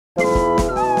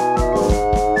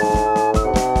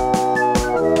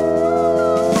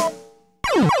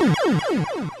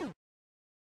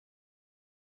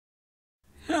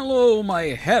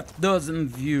my half-dozen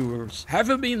viewers. Have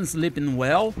you been sleeping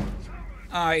well?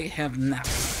 I have not.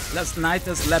 Last night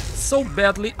I slept so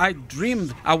badly I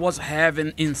dreamed I was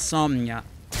having insomnia.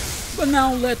 But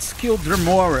now let's kill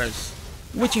Dremoras,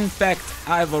 which in fact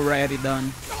I've already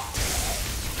done.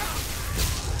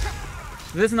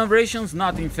 This narration's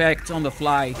not in fact on the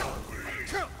fly.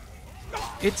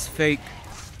 It's fake.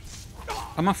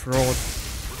 I'm a fraud.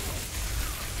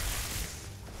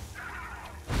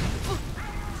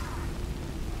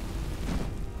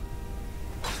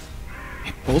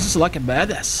 He poses like a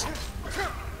badass.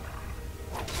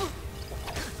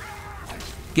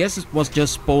 Guess it was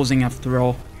just posing after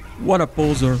all. What a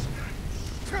poser.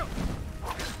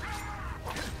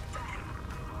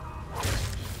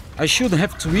 I should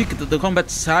have tweaked the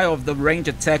combat style of the range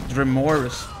attack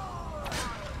Dremoras.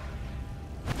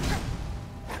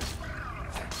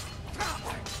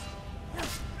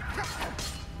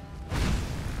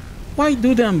 Why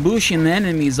do the ambushing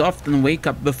enemies often wake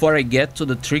up before I get to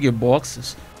the trigger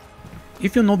boxes?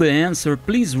 If you know the answer,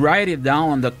 please write it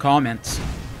down in the comments.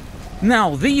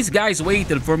 Now, these guys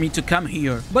waited for me to come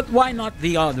here, but why not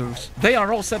the others? They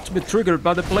are all set to be triggered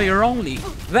by the player only.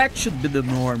 That should be the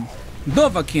norm.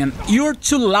 Dovahkiin, you're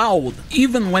too loud,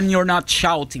 even when you're not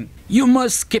shouting. You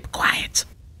must keep quiet.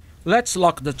 Let's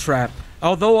lock the trap,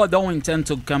 although I don't intend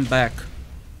to come back.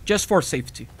 Just for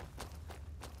safety.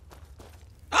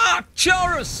 Ah,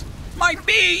 Chorus! My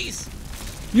bees!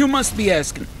 You must be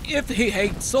asking, if he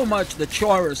hates so much the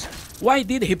Chorus, why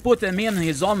did he put them in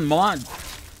his own mod?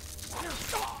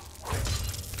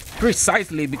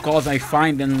 Precisely because I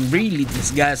find them really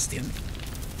disgusting.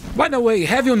 By the way,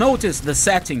 have you noticed the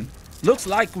setting? Looks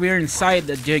like we're inside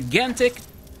a gigantic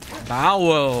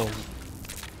bowel.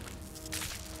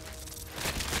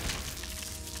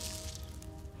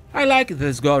 I like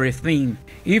this gory theme,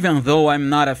 even though I'm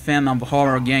not a fan of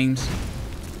horror games.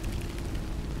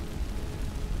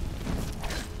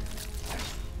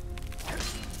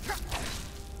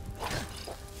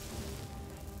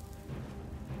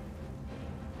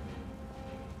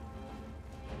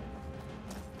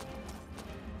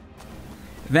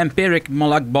 Vampiric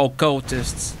Molagbal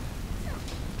cultists.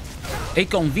 A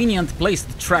convenient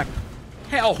placed trap.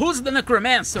 Hell, who's the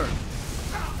necromancer?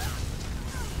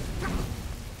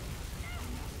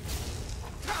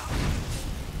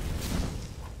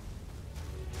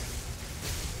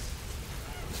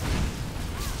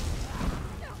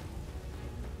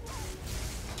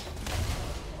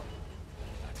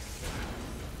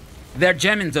 They're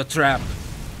jamming the trap.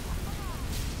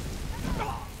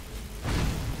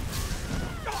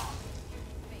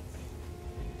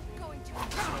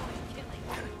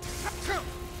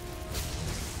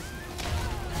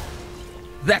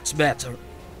 That's better.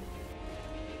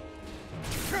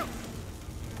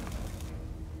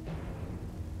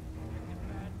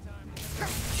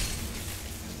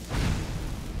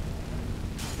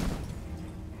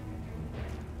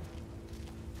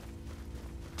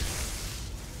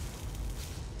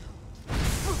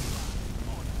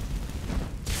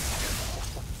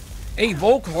 A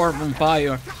Volkhor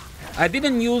vampire. I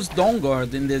didn't use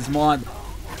Dawnguard in this mod.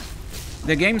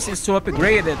 The game seems to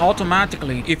upgrade it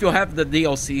automatically if you have the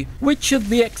DLC, which should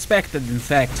be expected in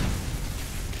fact.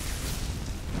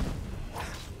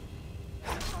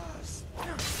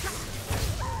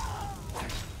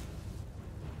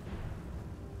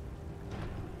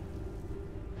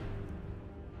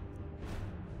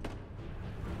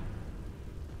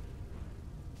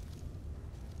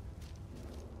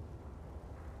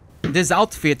 This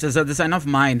outfit is a design of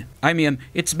mine. I mean,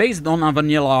 it's based on a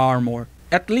vanilla armor.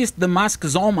 At least the mask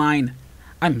is all mine.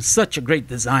 I'm such a great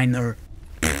designer.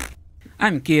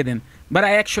 I'm kidding, but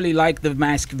I actually like the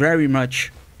mask very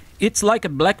much. It's like a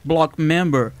Black Bloc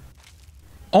member.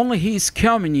 Only he is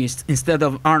communist instead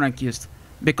of anarchist,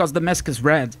 because the mask is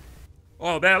red.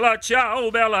 Oh bella ciao,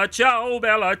 bella ciao,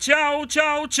 bella ciao,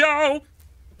 ciao, ciao.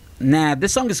 Nah,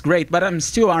 this song is great, but I'm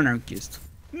still anarchist.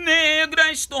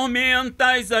 Negras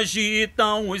tormentas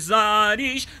agitam os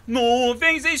ares,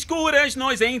 nuvens escuras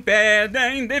nos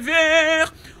impedem de ver,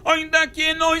 ainda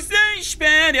que nos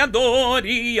espere a dor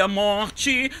e a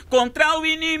morte, contra o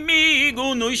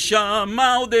inimigo nos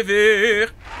chama o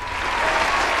dever.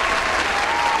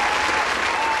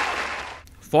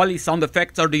 Foley sound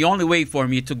effects are the only way for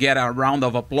me to get a round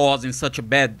of applause in such a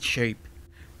bad shape.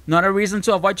 Not a reason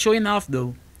to avoid showing off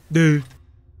though. Duh.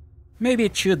 Maybe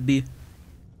it should be.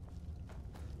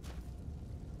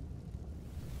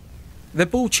 The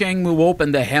pull chain will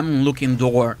open the ham-looking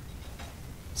door.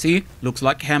 See? Looks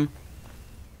like ham.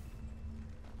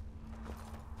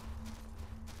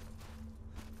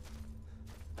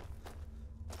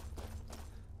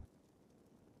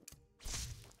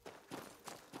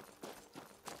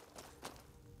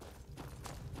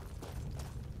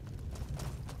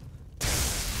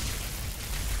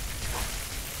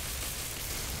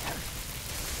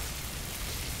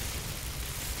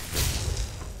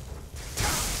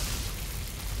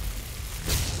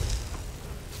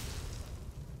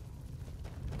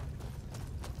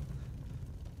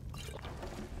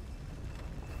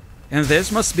 And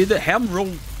this must be the Helm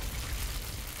room.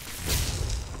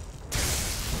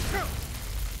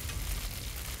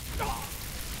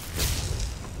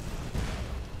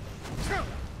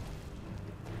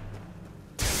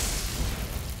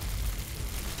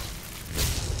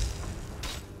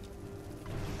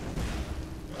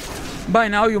 By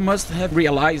now you must have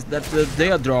realized that the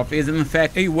Daedroth is in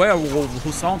fact a werewolf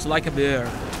who sounds like a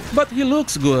bear. But he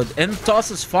looks good and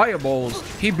tosses fireballs.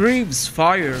 He breathes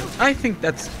fire. I think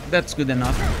that's good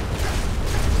enough.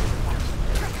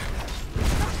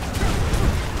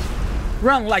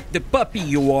 Run like the puppy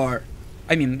you are.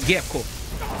 I mean, gecko.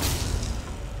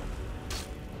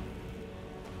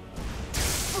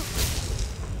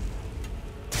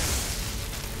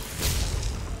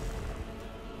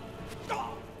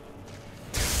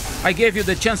 I gave you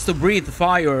the chance to breathe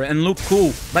fire and look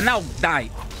cool, but now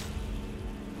die.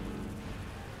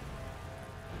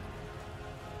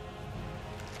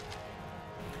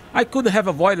 I could have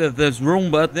avoided this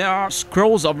room, but there are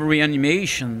scrolls of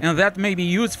reanimation, and that may be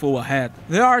useful ahead.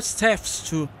 There are staffs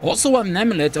too. Also an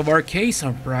amulet of arcade,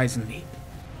 surprisingly.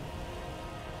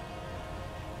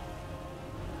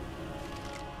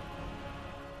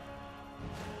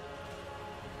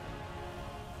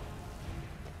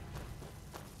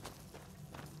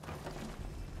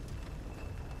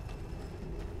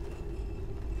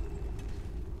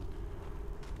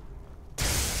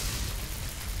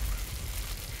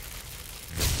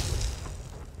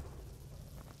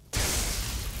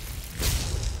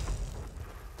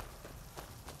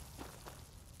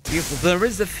 If there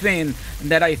is a thing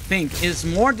that I think is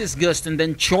more disgusting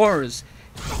than chores,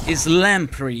 is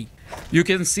lamprey. You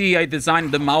can see I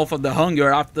designed the mouth of the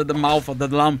hunger after the mouth of the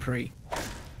lamprey.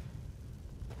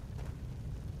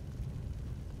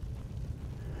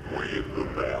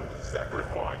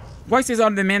 Voices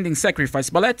are demanding sacrifice,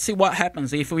 but let's see what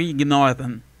happens if we ignore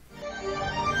them.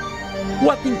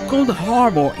 What in Cold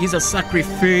Harbor is a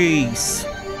sacrifice?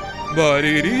 But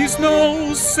it is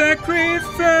no sacrifice.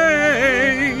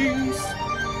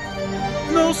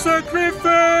 No sacrifice.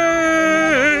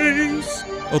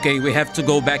 Okay, we have to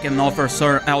go back and offer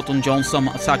Sir Elton John some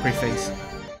sacrifice.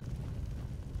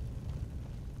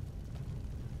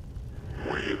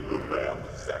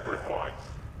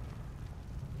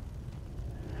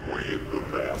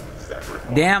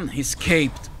 Damn, he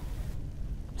escaped.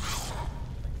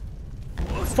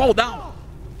 Fall down.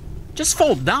 Just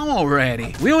fall down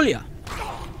already, will ya?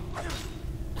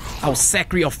 I'll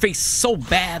sacri your face so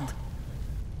bad.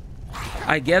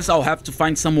 I guess I'll have to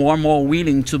find someone more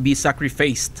willing to be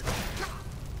sacrificed.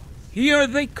 Here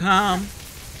they come.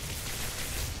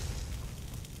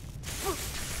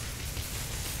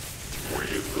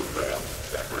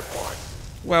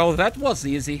 Well, that was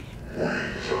easy.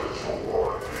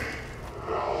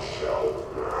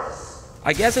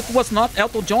 I guess it was not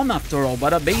Elton John after all,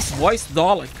 but a bass-voiced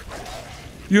Dalek.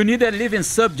 You need a living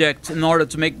subject in order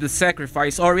to make the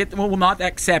sacrifice, or it will not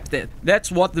accept it.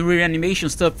 That's what the reanimation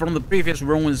stuff from the previous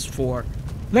room is for.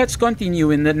 Let's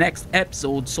continue in the next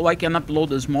episode so I can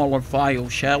upload a smaller file,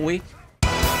 shall we?